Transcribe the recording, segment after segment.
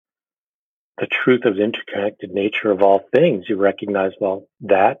the truth of the interconnected nature of all things, you recognize, well,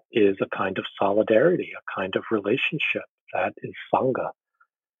 that is a kind of solidarity, a kind of relationship. That is Sangha.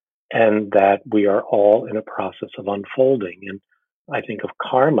 And that we are all in a process of unfolding. And I think of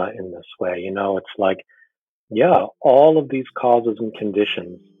karma in this way. It's like, yeah, all of these causes and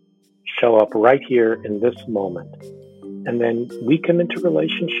conditions show up right here in this moment. And then we come into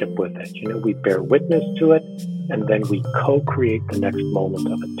relationship with it. We bear witness to it, and then we co-create the next moment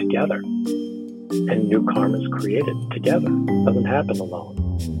of it together. And new karma is created together. It doesn't happen alone.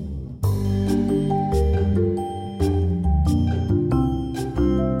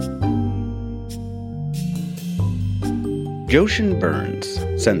 Joshin Burns,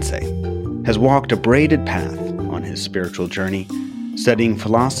 sensei, has walked a braided path on his spiritual journey, studying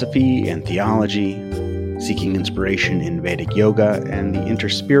philosophy and theology, seeking inspiration in Vedic yoga and the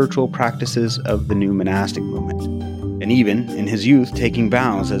interspiritual practices of the new monastic movement, and even, in his youth, taking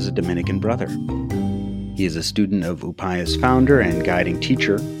vows as a Dominican brother. He is a student of Upaya's founder and guiding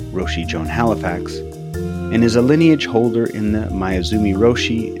teacher, Roshi Joan Halifax, and is a lineage holder in the Mayazumi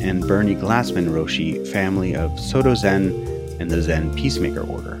Roshi and Bernie Glassman Roshi family of Soto Zen and the Zen Peacemaker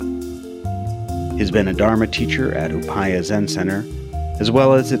Order. He's been a Dharma teacher at Upaya Zen Center, as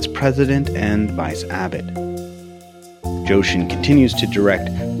well as its president and vice abbot. Joshin continues to direct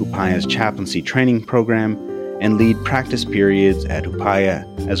Upaya's chaplaincy training program and lead practice periods at Upaya,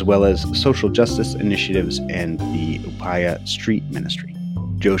 as well as social justice initiatives and the Upaya Street Ministry.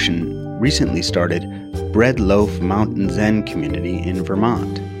 Joshin recently started Bread Loaf Mountain Zen Community in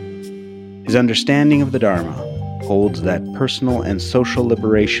Vermont. His understanding of the Dharma holds that personal and social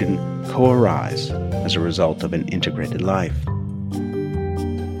liberation co-arise as a result of an integrated life.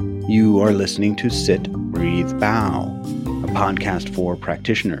 You are listening to Sit, Breathe, Bow, a podcast for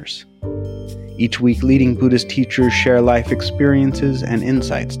practitioners. Each week, leading Buddhist teachers share life experiences and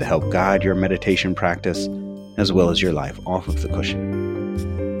insights to help guide your meditation practice, as well as your life off of the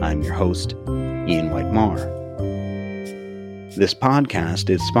cushion. I'm your host, Ian White-Marr. This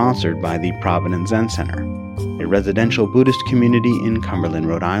podcast is sponsored by the Providence Zen Center, a residential Buddhist community in Cumberland,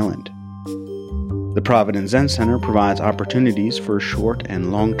 Rhode Island. The Providence Zen Center provides opportunities for short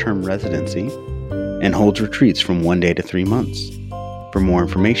and long-term residency and holds retreats from 1 day to 3 months. For more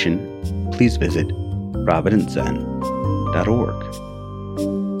information, please visit providencezen.org.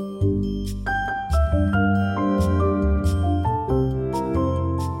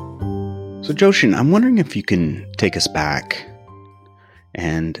 So Joshin, I'm wondering if you can take us back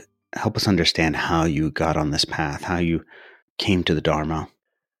and help us understand how you got on this path, how you came to the Dharma.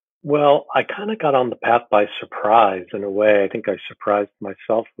 Well, I kind of got on the path by surprise in a way. I think I surprised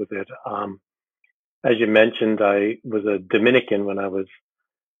myself with it. As you mentioned, I was a Dominican when I was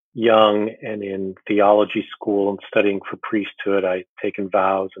young and in theology school and studying for priesthood. I'd taken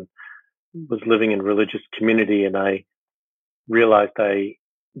vows and was living in religious community, and I realized I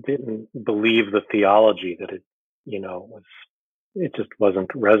didn't believe the theology that it just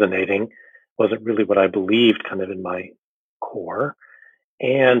wasn't resonating, wasn't really what I believed kind of in my core.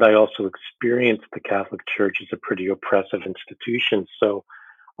 And I also experienced the Catholic Church as a pretty oppressive institution. So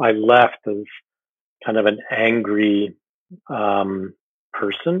I left as kind of an angry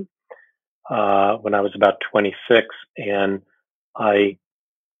person when I was about 26, and I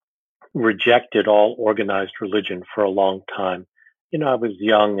rejected all organized religion for a long time. I was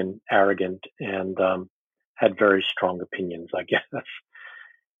young and arrogant and had very strong opinions, I guess.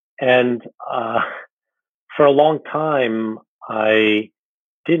 And for a long time, I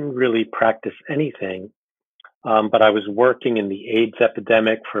didn't really practice anything, but I was working in the AIDS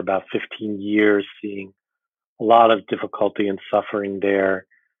epidemic for about 15 years, seeing a lot of difficulty and suffering there.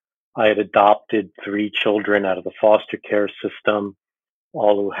 I had adopted 3 children out of the foster care system,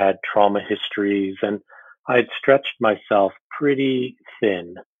 all who had trauma histories, and I had stretched myself pretty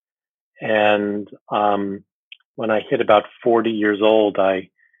thin. And when I hit about 40 years old, I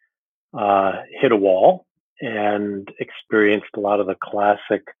hit a wall and experienced a lot of the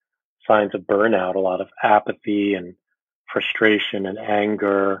classic signs of burnout, a lot of apathy and frustration and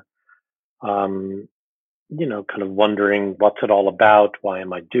anger, kind of wondering, what's it all about? Why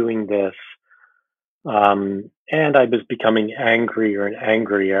am I doing this? And I was becoming angrier and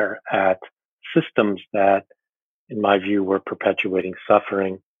angrier at systems that, in my view, were perpetuating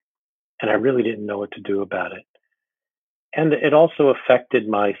suffering. And I really didn't know what to do about it. And it also affected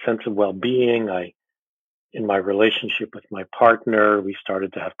my sense of well-being. In my relationship with my partner, we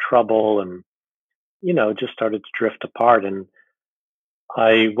started to have trouble and, just started to drift apart. And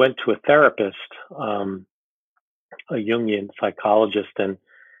I went to a therapist, a Jungian psychologist, and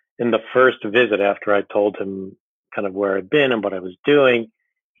in the first visit, after I told him kind of where I'd been and what I was doing,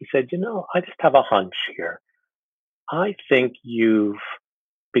 he said, I just have a hunch here. I think you've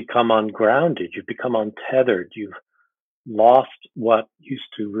become ungrounded. You've become untethered. You've lost what used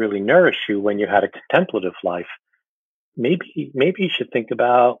to really nourish you when you had a contemplative life. Maybe you should think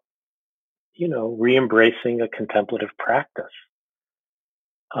about, re-embracing a contemplative practice.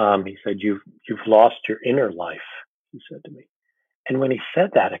 He said, you've lost your inner life, he said to me. And when he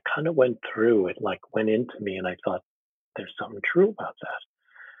said that, it kind of went through, it like went into me, and I thought, there's something true about that.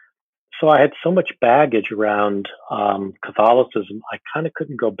 So I had so much baggage around Catholicism, I kind of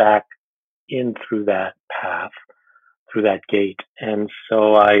couldn't go back in through that path, through that gate. And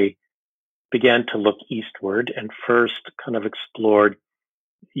so I began to look eastward and first kind of explored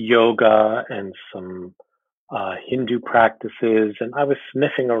yoga and some Hindu practices. And I was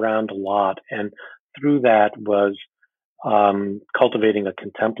sniffing around a lot. And through that was cultivating a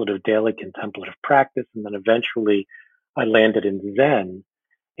daily contemplative practice. And then eventually I landed in Zen.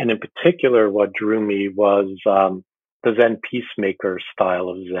 And in particular, what drew me was the Zen peacemaker style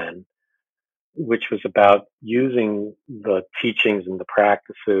of Zen, which was about using the teachings and the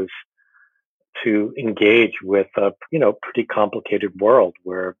practices to engage with a pretty complicated world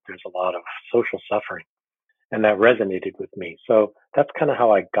where there's a lot of social suffering. And that resonated with me. So that's kind of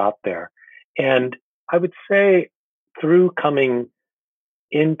how I got there. And I would say through coming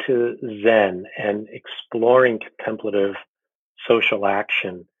into Zen and exploring contemplative social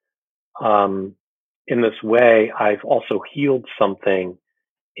action, in this way, I've also healed something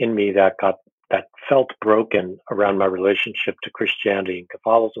in me that felt broken around my relationship to Christianity and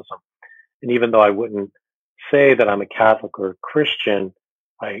Catholicism. And even though I wouldn't say that I'm a Catholic or a Christian,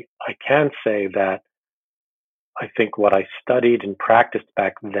 I can say that I think what I studied and practiced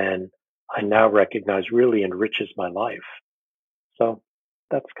back then, I now recognize really enriches my life. So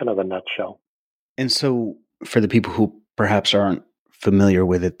that's kind of a nutshell. And so for the people who perhaps aren't familiar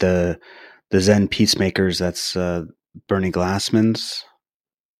with it, the Zen peacemakers, that's Bernie Glassman's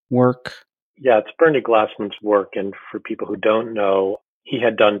work? Yeah, it's Bernie Glassman's work. And for people who don't know, he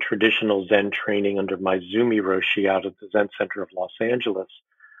had done traditional Zen training under Maezumi Roshi out at the Zen Center of Los Angeles,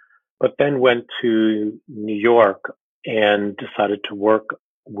 but then went to New York and decided to work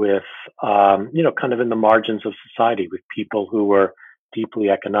with, kind of in the margins of society, with people who were deeply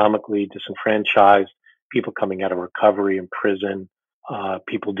economically disenfranchised, people coming out of recovery in prison,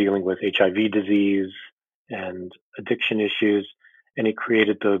 people dealing with HIV disease and addiction issues. And he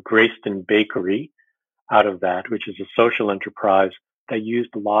created the Grayston Bakery out of that, which is a social enterprise that used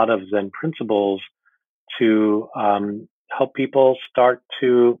a lot of Zen principles to help people start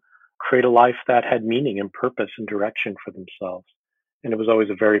to create a life that had meaning and purpose and direction for themselves. And it was always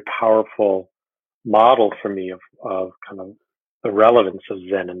a very powerful model for me of kind of the relevance of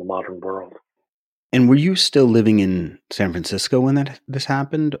Zen in the modern world. And were you still living in San Francisco when this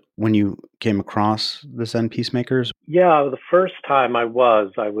happened, when you came across the Zen Peacemakers? Yeah, the first time I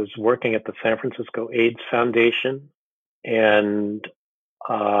was working at the San Francisco AIDS Foundation, and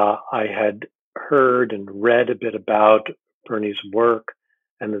I had heard and read a bit about Bernie's work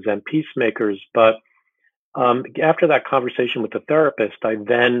and the Zen Peacemakers. But after that conversation with the therapist, I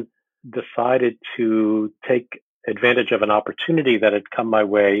then decided to take advantage of an opportunity that had come my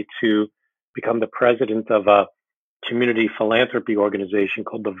way to become the president of a community philanthropy organization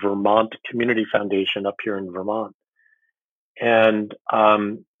called the Vermont Community Foundation up here in Vermont. And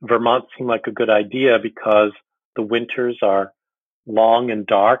Vermont seemed like a good idea because the winters are long and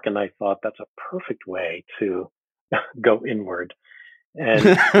dark, and I thought that's a perfect way to go inward. And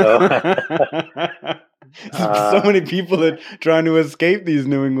so many people are trying to escape these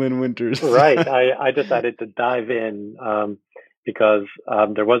New England winters. Right. I decided to dive in because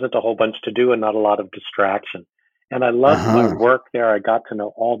there wasn't a whole bunch to do and not a lot of distraction. And I loved my work there. I got to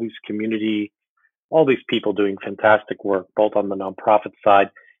know all these people doing fantastic work, both on the nonprofit side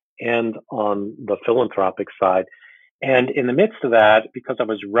and on the philanthropic side. And in the midst of that, because I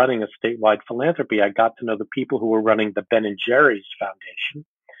was running a statewide philanthropy, I got to know the people who were running the Ben and Jerry's Foundation.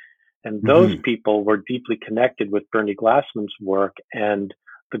 And those people were deeply connected with Bernie Glassman's work and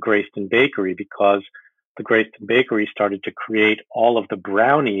the Grayston Bakery, because the Grayston Bakery started to create all of the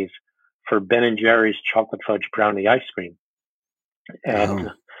brownies for Ben and Jerry's chocolate fudge brownie ice cream. And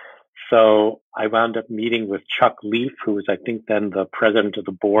so I wound up meeting with Chuck Leaf, who was, I think, then the president of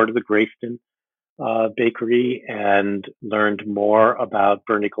the board of the Grayston Bakery, and learned more about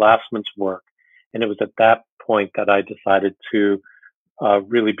Bernie Glassman's work. And it was at that point that I decided to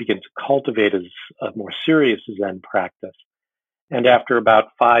really begin to cultivate a more serious Zen practice. And after about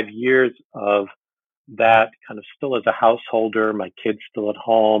 5 years of that, kind of still as a householder, my kids still at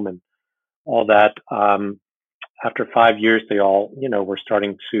home and all that, after 5 years, they all, were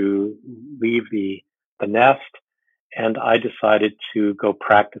starting to leave the nest. And I decided to go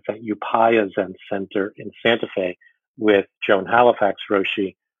practice at Upaya Zen Center in Santa Fe with Joan Halifax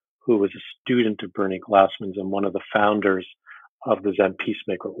Roshi, who was a student of Bernie Glassman's and one of the founders of the Zen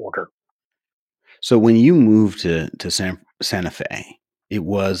Peacemaker Order. So when you moved to Santa Fe, it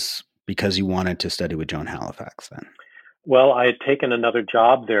was because you wanted to study with Joan Halifax then? Well, I had taken another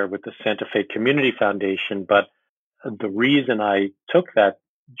job there with the Santa Fe Community Foundation, but the reason I took that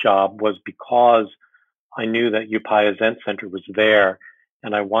job was because I knew that Upaya Zen Center was there,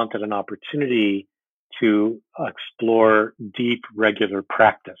 and I wanted an opportunity to explore deep, regular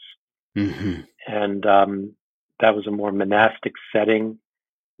practice. Mm-hmm. And that was a more monastic setting.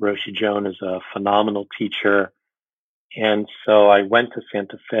 Roshi Joan is a phenomenal teacher. And so I went to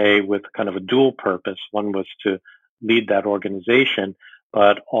Santa Fe with kind of a dual purpose. One was to lead that organization,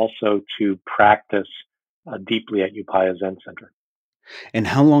 but also to practice deeply at Upaya Zen Center. And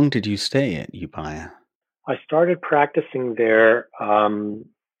how long did you stay at Upaya? I started practicing there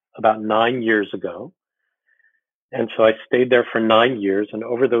about 9 years ago. And so I stayed there for 9 years. And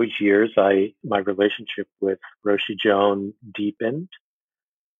over those years, my relationship with Roshi Joan deepened.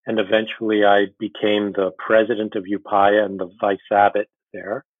 And eventually I became the president of Upaya and the vice abbot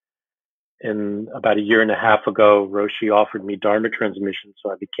there. And about a year and a half ago, Roshi offered me Dharma transmission.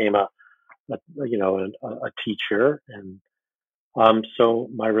 So I became a teacher. And so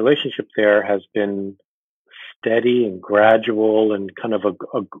my relationship there has been steady and gradual and kind of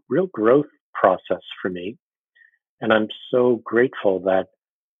a real growth process for me. And I'm so grateful that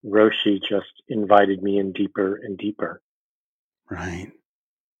Roshi just invited me in deeper and deeper. Right.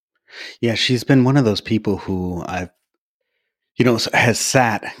 Yeah, she's been one of those people who has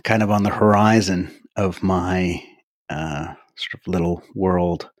sat kind of on the horizon of my sort of little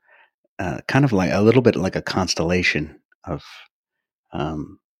world, kind of like a little bit like a constellation of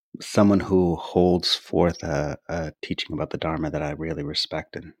someone who holds forth a teaching about the Dharma that I really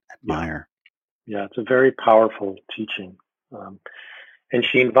respect and admire. Yeah, it's a very powerful teaching. And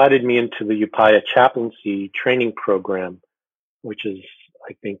she invited me into the Upaya chaplaincy training program, which is,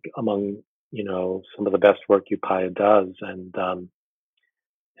 I think, among, some of the best work Upaya does. And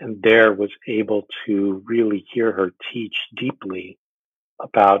there was able to really hear her teach deeply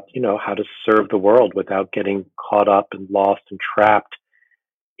about, how to serve the world without getting caught up and lost and trapped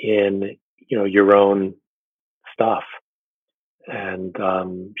in, your own stuff. And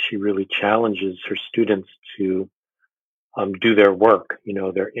she really challenges her students to do their work,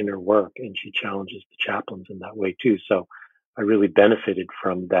 their inner work. And she challenges the chaplains in that way too. So I really benefited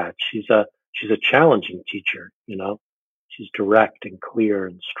from that. She's a challenging teacher, she's direct and clear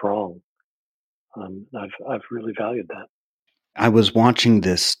and strong. I've really valued that. I was watching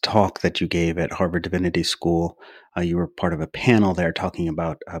this talk that you gave at Harvard Divinity School. You were part of a panel there talking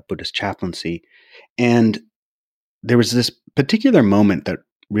about Buddhist chaplaincy. And there was this particular moment that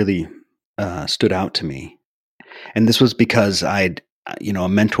really stood out to me. And this was because I'd, a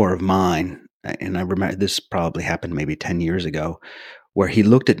mentor of mine, and I remember this probably happened maybe 10 years ago, where he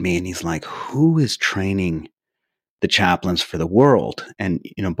looked at me and he's like, who is training the chaplains for the world? And,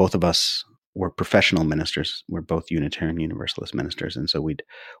 both of us were professional ministers. We're both Unitarian Universalist ministers. And so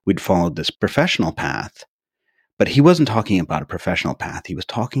we'd followed this professional path. But he wasn't talking about a professional path. He was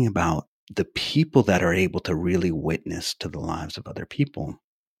talking about the people that are able to really witness to the lives of other people.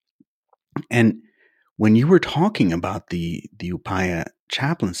 And when you were talking about the Upaya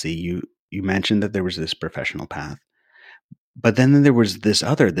chaplaincy, you mentioned that there was this professional path, but then there was this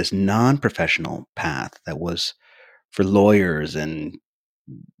non-professional path that was for lawyers and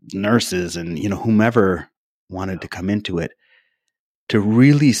nurses and whomever wanted to come into it to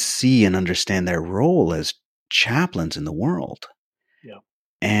really see and understand their role as chaplains in the world. Yeah.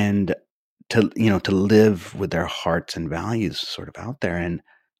 And to live with their hearts and values sort of out there. And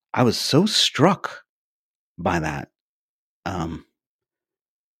I was so struck by that.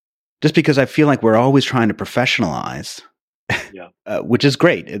 Just because I feel like we're always trying to professionalize, which is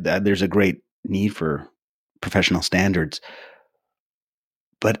great. There's a great need for professional standards.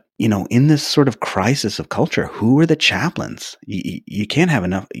 But, in this sort of crisis of culture, who are the chaplains? You can't have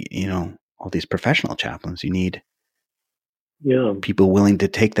enough, all these professional chaplains. You need people willing to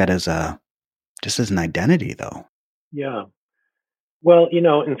take that just as an identity, though. Yeah. Well,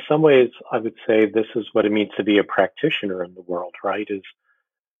 in some ways, I would say this is what it means to be a practitioner in the world, right? Is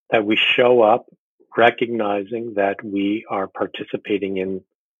that we show up recognizing that we are participating in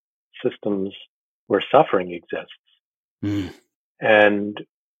systems where suffering exists. Mm. And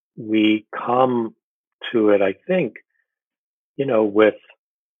we come to it, I think, with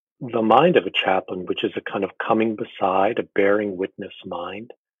the mind of a chaplain, which is a kind of coming beside, a bearing witness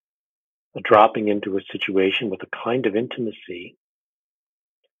mind, a dropping into a situation with a kind of intimacy,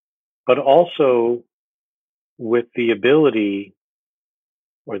 but also with the ability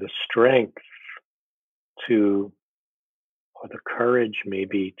or the strength to, or the courage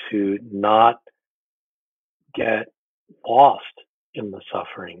maybe, to not get lost in the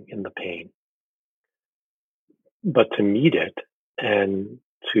suffering, in the pain, but to meet it and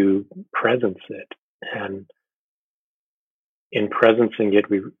to presence it. And in presencing it,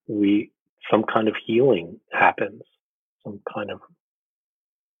 we some kind of healing happens, some kind of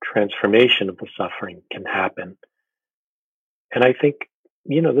transformation of the suffering can happen. And I think,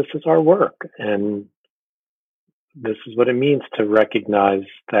 this is our work. And this is what it means to recognize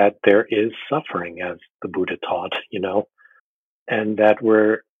that there is suffering, as the Buddha taught, and that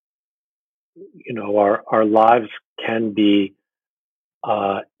our lives can be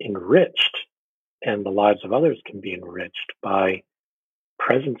enriched, and the lives of others can be enriched by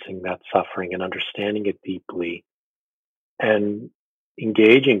presencing that suffering and understanding it deeply and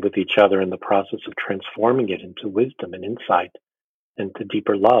engaging with each other in the process of transforming it into wisdom and insight and to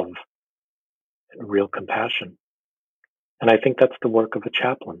deeper love and real compassion. And I think that's the work of a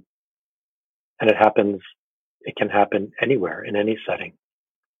chaplain. And it can happen anywhere, in any setting.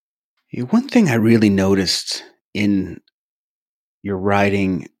 One thing I really noticed in your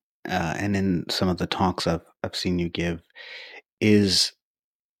writing and in some of the talks I've seen you give is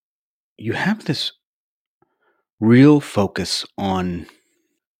you have this real focus on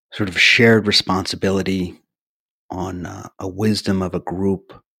sort of shared responsibility, on a wisdom of a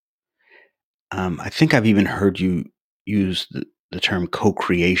group. I think I've even heard you use the term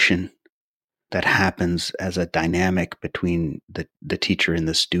co-creation that happens as a dynamic between the teacher and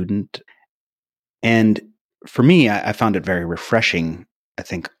the student. And for me, I found it very refreshing. I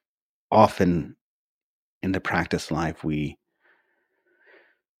think often in the practice life, we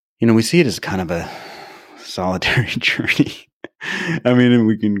see it as kind of a solitary journey. I mean,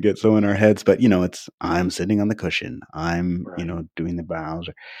 we can get so in our heads, but it's I'm sitting on the cushion, I'm Right. doing the bows,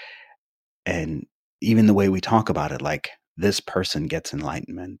 and even the way we talk about it, like this person gets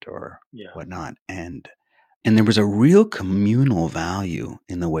enlightenment or whatnot, and there was a real communal value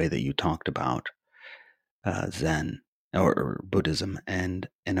in the way that you talked about Zen or Buddhism, and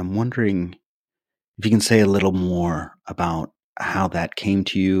I'm wondering if you can say a little more about how that came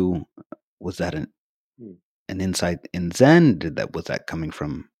to you. Was that an insight in Zen? Was that coming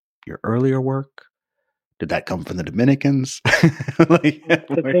from your earlier work? Did that come from the Dominicans? It's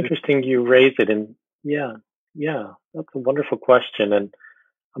interesting you raise it, and yeah, that's a wonderful question, and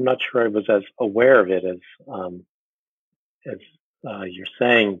I'm not sure I was as aware of it as you're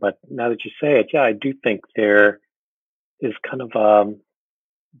saying, but now that you say it, yeah, I do think there is kind of a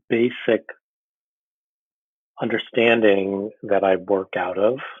basic understanding that I work out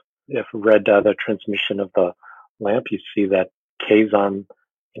of. If you read the transmission of the lamp, you see that Keizan,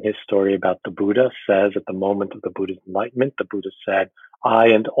 in his story about the Buddha, says at the moment of the Buddha's enlightenment, the Buddha said, "I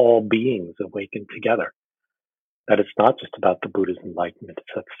and all beings awaken together." That it's not just about the Buddha's enlightenment,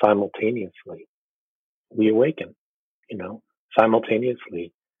 it's that simultaneously we awaken,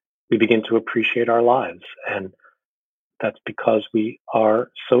 simultaneously we begin to appreciate our lives. And that's because we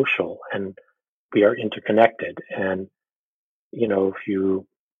are social and we are interconnected. And, if you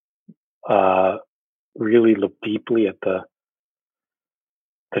really look deeply at the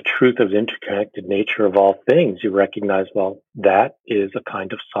truth of the interconnected nature of all things, you recognize, well, that is a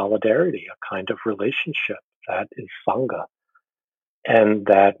kind of solidarity, a kind of relationship. That is Sangha. And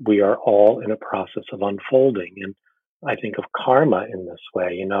that we are all in a process of unfolding. And I think of karma in this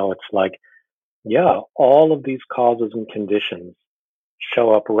way. It's like, yeah, all of these causes and conditions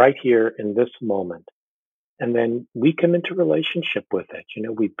show up right here in this moment. And then we come into relationship with it.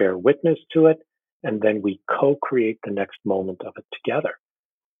 We bear witness to it, and then we co-create the next moment of it together.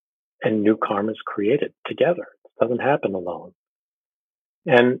 And new karma is created together. It doesn't happen alone.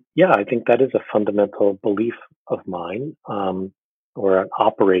 And yeah, I think that is a fundamental belief of mine, or an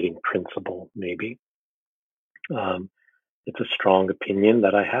operating principle, maybe. It's a strong opinion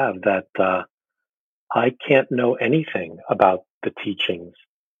that I have that I can't know anything about the teachings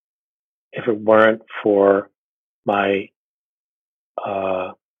if it weren't for my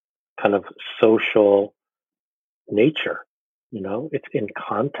kind of social nature. It's in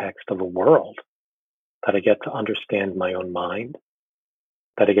context of a world that I get to understand my own mind,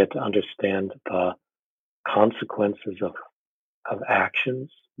 that I get to understand the consequences of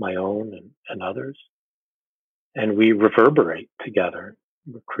actions, my own and others. And we reverberate together.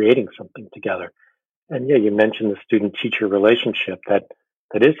 We're creating something together. And yeah, you mentioned the student-teacher relationship. That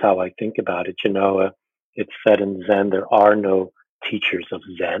that is how I think about it. It's said in Zen, there are no teachers of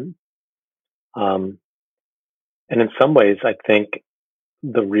Zen. Um, and in some ways, I think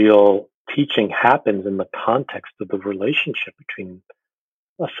the real teaching happens in the context of the relationship between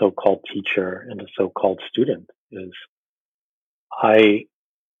a so-called teacher and a so-called student. Is I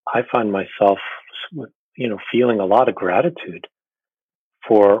I find myself, feeling a lot of gratitude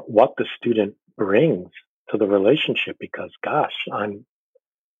for what the student brings to the relationship because, gosh,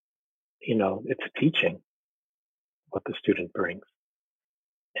 it's teaching what the student brings,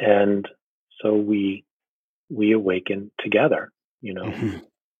 and so we awaken together, Mhm.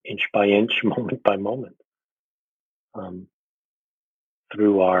 inch by inch, moment by moment, um,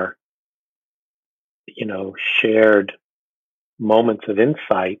 through our, shared moments of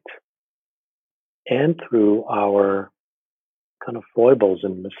insight and through our kind of foibles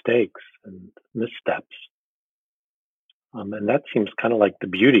and mistakes and missteps. And that seems kind of like the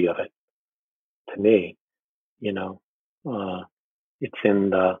beauty of it to me, you know. Uh, it's in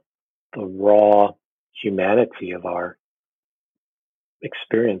the raw humanity of our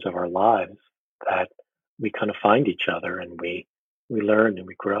experience of our lives that we kind of find each other and we learn and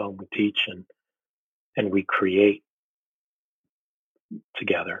we grow and we teach and we create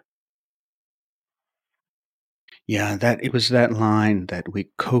together. Yeah, that it was that line that we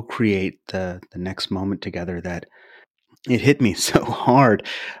co-create the next moment together that it hit me so hard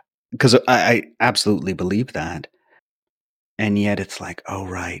because I absolutely believe that. And yet it's like, oh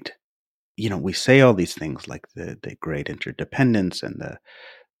right. We say all these things like the great interdependence and the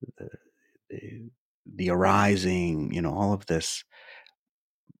the, the arising, all of this.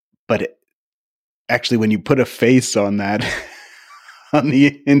 But actually when you put a face on that on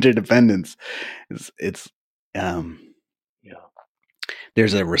the interdependence, it's um Yeah.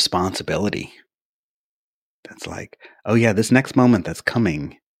 there's a responsibility that's like, oh yeah, this next moment that's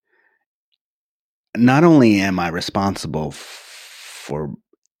coming, not only am I responsible for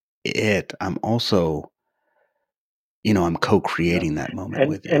it, I'm also, I'm Yeah. co-creating that moment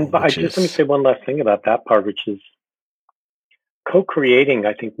with you, But I which just let me is, say one last thing about that part, which is co-creating,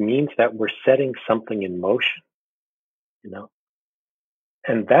 I think means that we're setting something in motion, you know,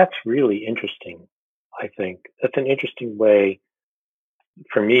 and that's really interesting. I think that's an interesting way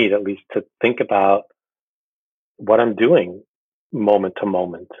for me, at least, to think about what I'm doing moment to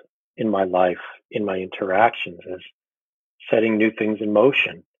moment in my life, in my interactions, is setting new things in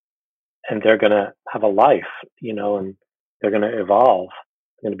motion. And they're going to have a life, and they're going to evolve,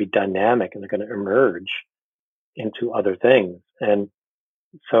 they're going to be dynamic, and they're going to emerge into other things. And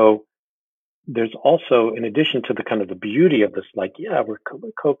so there's also, in addition to the kind of the beauty of this, like, yeah, we're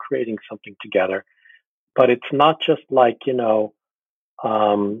co-creating something together, but it's not just like,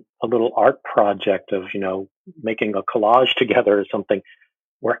 a little art project of, making a collage together or something.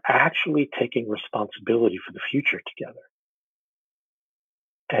 We're actually taking responsibility for the future together.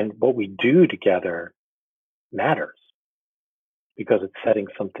 And what we do together matters because it's setting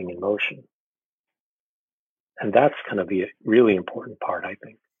something in motion. And that's kind of the really important part, I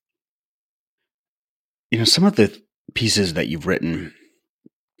think. some of the pieces that you've written.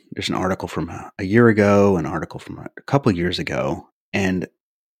 There's an article from a year ago, an article from a couple years ago, and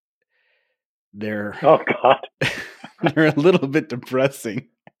they're Oh, God. they're a little bit depressing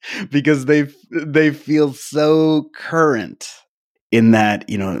because they feel so current. In that,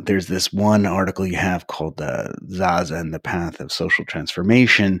 there's this one article you have called Zazen, the Path of Social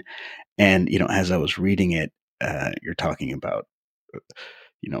Transformation. And, as I was reading it, you're talking about,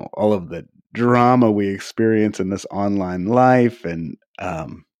 all of the drama we experience in this online life and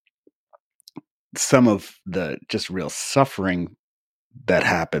some of the just real suffering that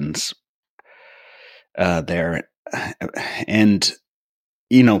happens there. And,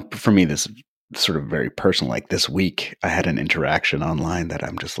 for me, this is sort of very personal. Like this week, I had an interaction online that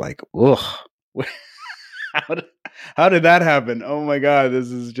I'm just like, ugh. How did, how did that happen? Oh my God,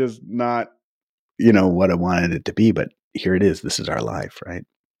 this is just not, what I wanted it to be, but here it is. This is our life, right?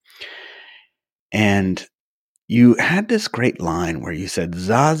 And you had this great line where you said,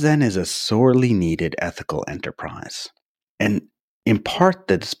 Zazen is a sorely needed ethical enterprise. And in part,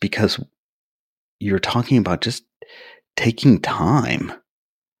 that's because you're talking about just taking time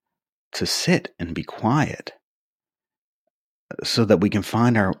to sit and be quiet so that we can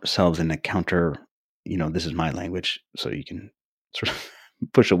find ourselves in a counter, this is my language, so you can sort of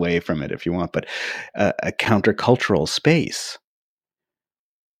push away from it if you want, but a countercultural space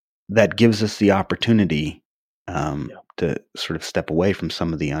that gives us the opportunity Yeah. to sort of step away from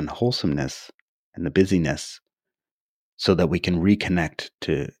some of the unwholesomeness and the busyness so that we can reconnect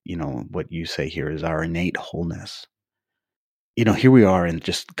to, what you say here is our innate wholeness. here we are in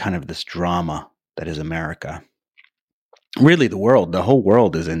just kind of this drama that is America. Really, the whole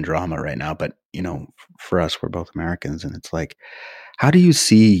world is in drama right now. But, for us, we're both Americans. And it's like, how do you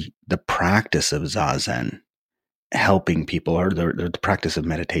see the practice of Zazen helping people, or the practice of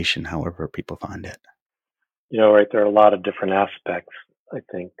meditation, however people find it? Right, there are a lot of different aspects, I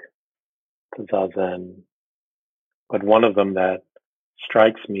think, to Zazen. But one of them that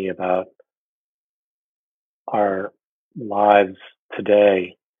strikes me about our lives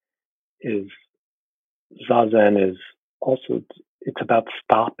today is Zazen is also, it's about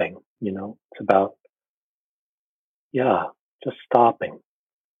stopping, it's about, just stopping.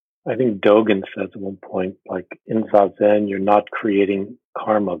 I think Dogen says at one point, like in Zazen, you're not creating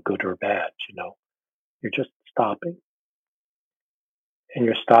karma, good or bad, you're just stopping. And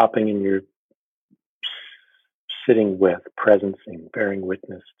you're stopping and you're sitting with, presencing, bearing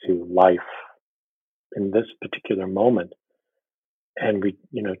witness to life in this particular moment. And we,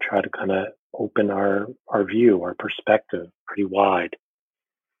 try to kind of open our view, our perspective pretty wide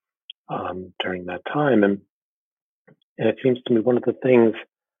during that time. And it seems to me one of the things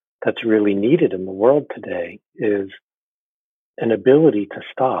that's really needed in the world today is an ability to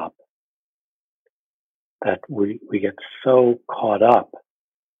stop, that we get so caught up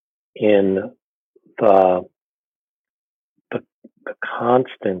in the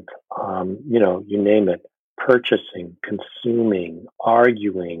constant, you name it, purchasing, consuming,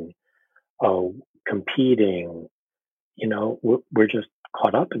 arguing, competing, we're just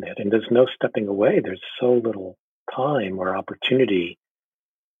caught up in it. And there's no stepping away. There's so little time or opportunity.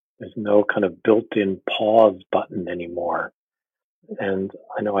 There's no kind of built-in pause button anymore. And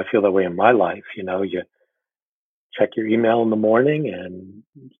I know I feel that way in my life. You check your email in the morning and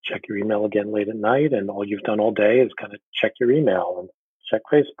check your email again late at night. And all you've done all day is kind of check your email and check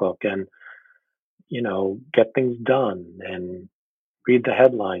Facebook and, get things done and read the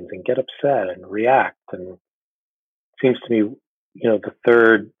headlines and get upset and react. And it seems to me, the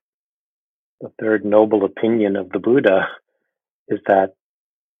third noble opinion of the Buddha is that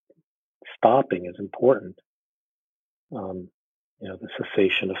stopping is important. The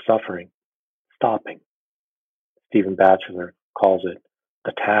cessation of suffering, stopping. Stephen Batchelor calls it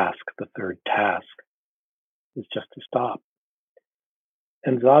the task. The third task is just to stop.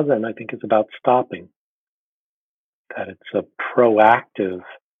 And Zazen, I think, is about stopping. That it's a proactive,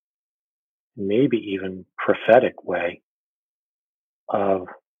 maybe even prophetic way of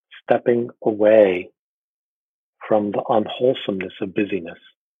stepping away from the unwholesomeness of busyness.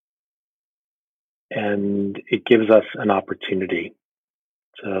 And it gives us an opportunity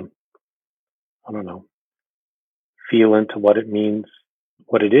to, feel into what it means,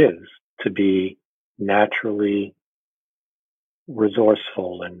 what it is to be naturally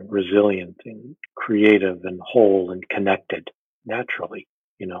resourceful and resilient and creative and whole and connected naturally,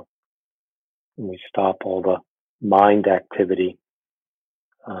 when we stop all the mind activity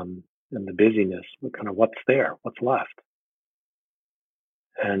and the busyness, we're kind of what's there, what's left.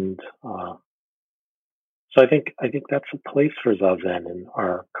 And so I think that's a place for Zazen in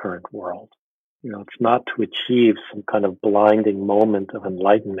our current world. It's not to achieve some kind of blinding moment of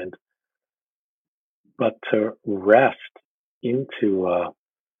enlightenment, but to rest into a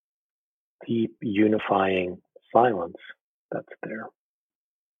deep, unifying silence that's there.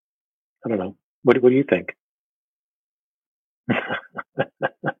 I don't know. What do you think?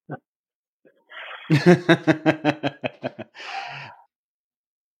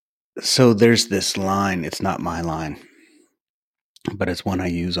 So there's this line. It's not my line, but it's one I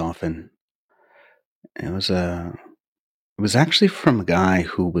use often. It was actually from a guy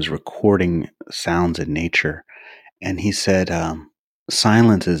who was recording sounds in nature, and he said,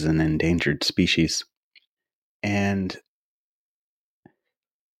 silence is an endangered species. And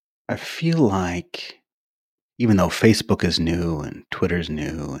I feel like, even though Facebook is new and Twitter's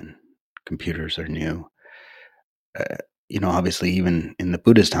new and computers are new, obviously even in the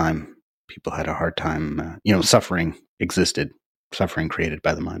Buddhist time, people had a hard time, suffering existed, suffering created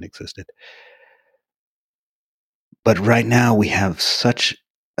by the mind existed. But right now we have such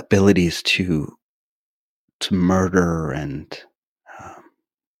abilities to murder and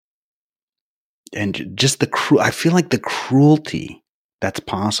just I feel like the cruelty that's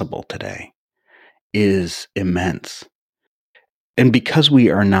possible today is immense. And because we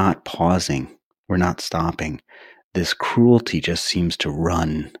are not pausing, we're not stopping, this cruelty just seems to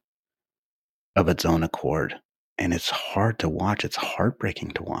run of its own accord. And it's hard to watch. It's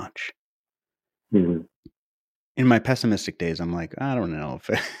heartbreaking to watch. Mm-hmm. In my pessimistic days, I'm like, I don't know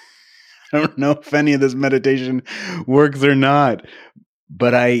if any of this meditation works or not.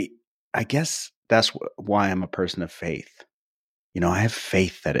 But I guess that's why I'm a person of faith. I have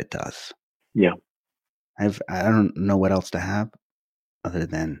faith that it does. Yeah. I don't know what else to have other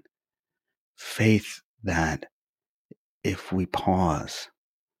than faith that if we pause,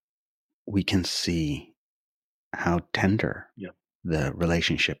 we can see how tender the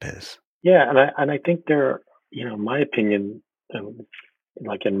relationship is. Yeah, and I think my opinion,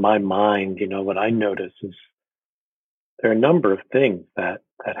 like in my mind, what I notice is there are a number of things that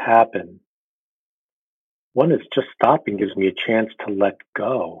happen. One is just stopping gives me a chance to let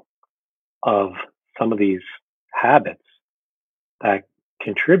go of some of these habits that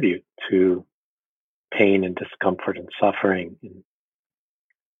contribute to pain and discomfort and suffering and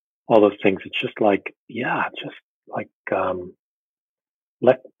all those things. It's just like, just like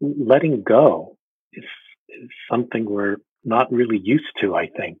letting go is something we're not really used to. I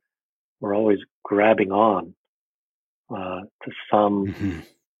think we're always grabbing on to some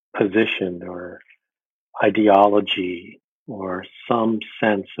position or ideology or some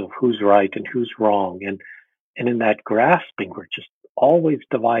sense of who's right and who's wrong, and in that grasping, we're just always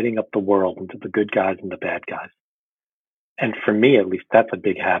dividing up the world into the good guys and the bad guys. And for me, at least, that's a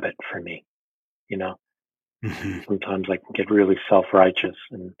big habit for me. You know, sometimes I can get really self-righteous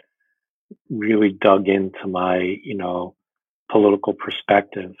and really dug into my, political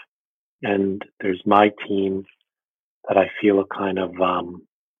perspective. And there's my team that I feel a kind of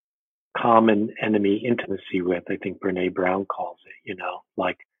common enemy intimacy with. I think Brene Brown calls it,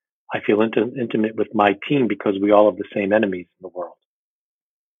 like I feel intimate with my team because we all have the same enemies in the world.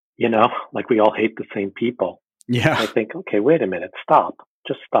 Like we all hate the same people. Yeah. I think, okay, wait a minute, stop,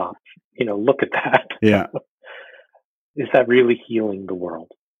 just stop. Look at that. Yeah. Is that really healing the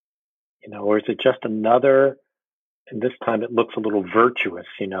world? Or is it just another, and this time it looks a little virtuous,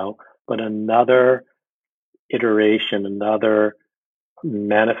 but another iteration, another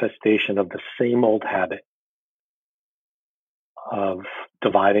manifestation of the same old habit of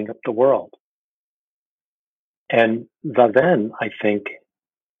dividing up the world. And the then, I think,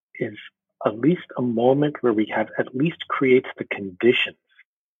 is at least a moment where we have at least creates the conditions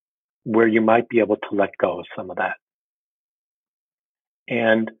where you might be able to let go of some of that.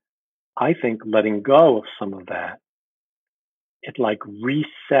 And I think letting go of some of that, it like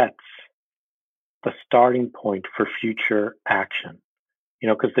resets the starting point for future action.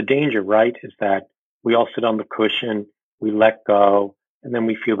 Because the danger, right, is that we all sit on the cushion, we let go, and then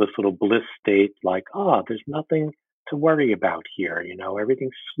we feel this little bliss state like, there's nothing to worry about here.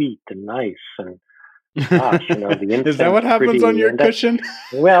 Everything's sweet and nice. And gosh, the is that what happens on your cushion?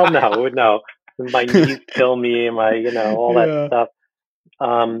 Well, no. My knees kill me, all that stuff.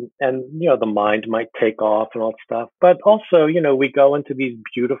 And, the mind might take off and all that stuff. But also, we go into these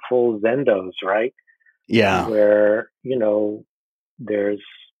beautiful zendos, right? Yeah. Where, there's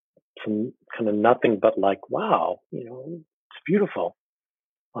some kind of nothing but like, wow, it's beautiful.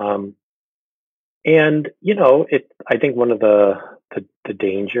 And, I think one of the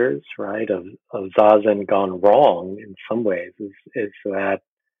dangers, right, of Zazen gone wrong in some ways is that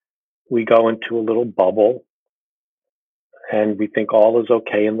we go into a little bubble and we think all is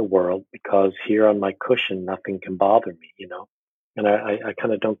okay in the world because here on my cushion, nothing can bother me, and I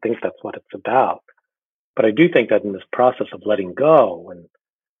kind of don't think that's what it's about. But I do think that in this process of letting go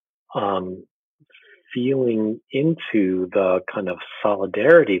and feeling into the kind of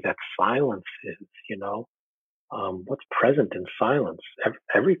solidarity that silence is, what's present in silence,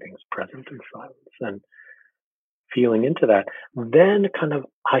 everything's present in silence, and feeling into that, then kind of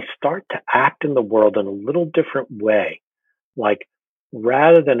I start to act in the world in a little different way. Like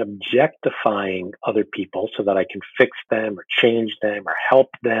rather than objectifying other people so that I can fix them or change them or help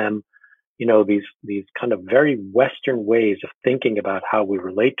them, these kind of very Western ways of thinking about how we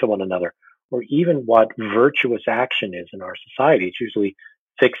relate to one another, or even what virtuous action is in our society. It's usually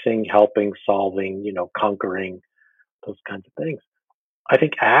fixing, helping, solving, conquering, those kinds of things. I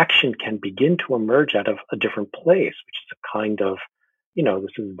think action can begin to emerge out of a different place, which is a kind of,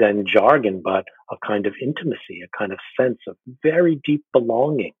 this is then jargon, but a kind of intimacy, a kind of sense of very deep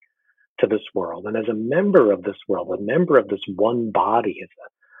belonging to this world. And as a member of this world, a member of this one body, as a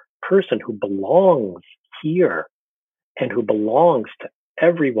person who belongs here and who belongs to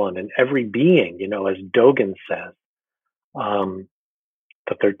everyone and every being, as Dogen says,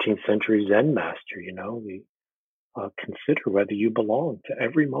 the 13th century Zen master, we consider whether you belong to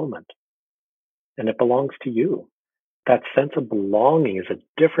every moment, and it belongs to you. That sense of belonging is a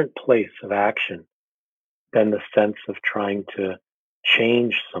different place of action than the sense of trying to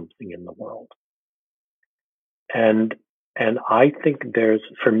change something in the world. And I think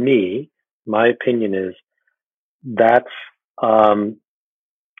for me, my opinion is that's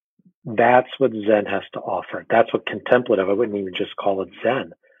That's what Zen has to offer. That's what contemplative, I wouldn't even just call it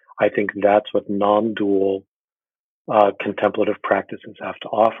Zen. I think that's what non-dual contemplative practices have to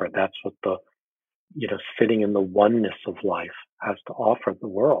offer. That's what the, sitting in the oneness of life has to offer the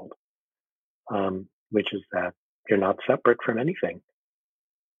world, which is that you're not separate from anything.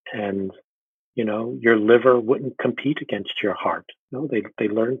 And, your liver wouldn't compete against your heart. No, they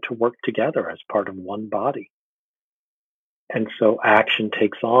learn to work together as part of one body. And so action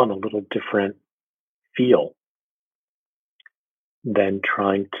takes on a little different feel than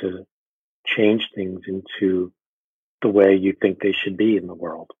trying to change things into the way you think they should be in the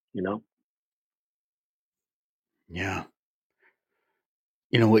world, Yeah.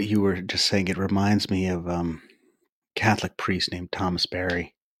 What you were just saying, it reminds me of a Catholic priest named Thomas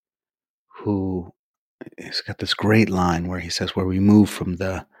Berry, who has got this great line where he says, where we move from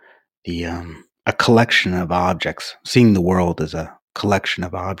a collection of objects, seeing the world as a collection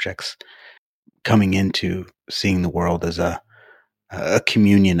of objects, coming into seeing the world as a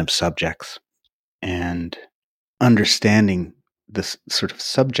communion of subjects, and understanding this sort of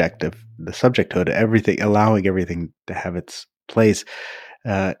the subjecthood, everything, allowing everything to have its place.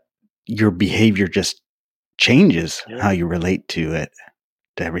 Your behavior just changes how you relate to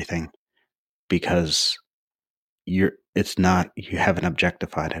everything, because you haven't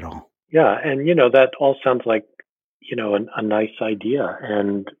objectified at all. Yeah. And, that all sounds like, a nice idea.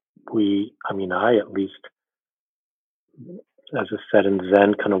 And I at least, as I said in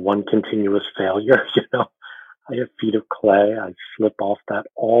Zen, kind of one continuous failure, I have feet of clay. I slip off that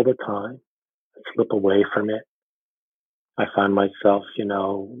all the time. I slip away from it. I find myself,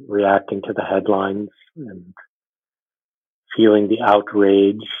 reacting to the headlines and feeling the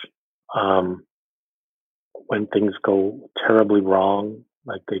outrage when things go terribly wrong,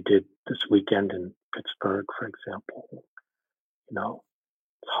 like they did this weekend in Pittsburgh, for example.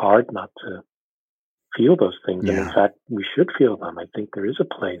 It's hard not to feel those things. Yeah. And in fact, we should feel them. I think there is a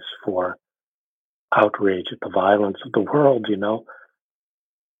place for outrage at the violence of the world,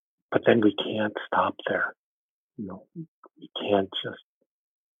 but then we can't stop there. We can't just,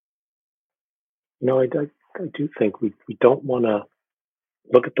 I do think we don't want to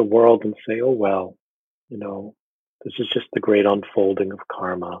look at the world and say, oh, well, this is just the great unfolding of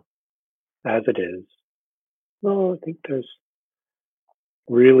karma as it is. No, I think there's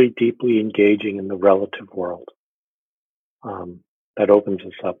really deeply engaging in the relative world that opens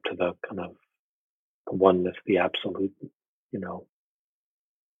us up to the kind of the oneness, the absolute, a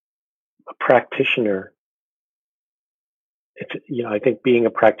practitioner. I think being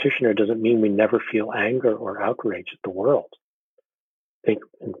a practitioner doesn't mean we never feel anger or outrage at the world. I think,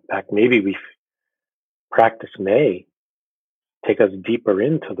 in fact, maybe practice may take us deeper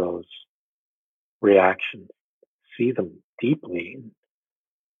into those reactions, see them deeply,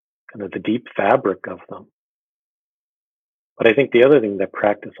 kind of the deep fabric of them. But I think the other thing that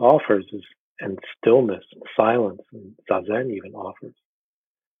practice offers and stillness and silence, and Zazen even offers,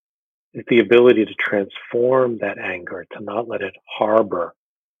 is the ability to transform that anger, to not let it harbor,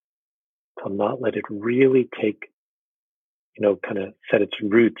 to not let it really take, kind of set its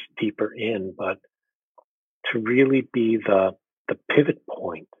roots deeper in, but to really be the pivot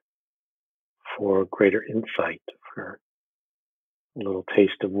point for greater insight, for a little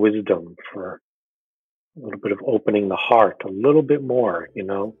taste of wisdom, for a little bit of opening the heart a little bit more,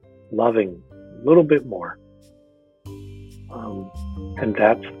 loving a little bit more. And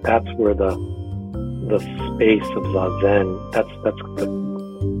that's where the space of Zazen,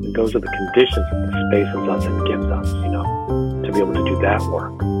 those are the conditions that the space of Zazen gives us, to be able to do that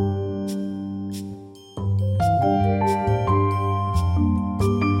work.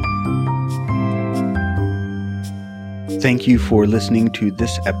 Thank you for listening to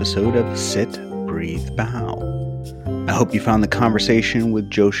this episode of Sit, Breathe, Bow. I hope you found the conversation with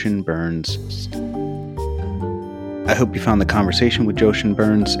Joshin Burns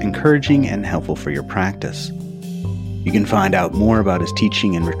encouraging and helpful for your practice. You can find out more about his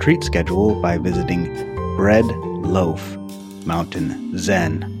teaching and retreat schedule by visiting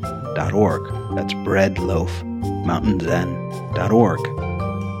breadloafmountainzen.org. That's breadloafmountainzen.org.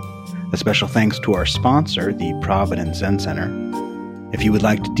 A special thanks to our sponsor, the Providence Zen Center. If you would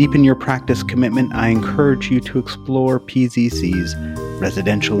like to deepen your practice commitment, I encourage you to explore PZC's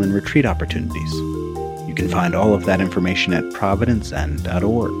residential and retreat opportunities. You can find all of that information at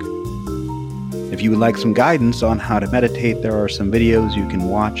providencezen.org. If you would like some guidance on how to meditate, there are some videos you can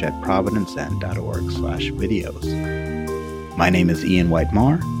watch at providencezen.org/videos. My name is Ian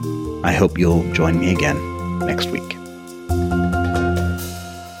Whitemar. I hope you'll join me again next week.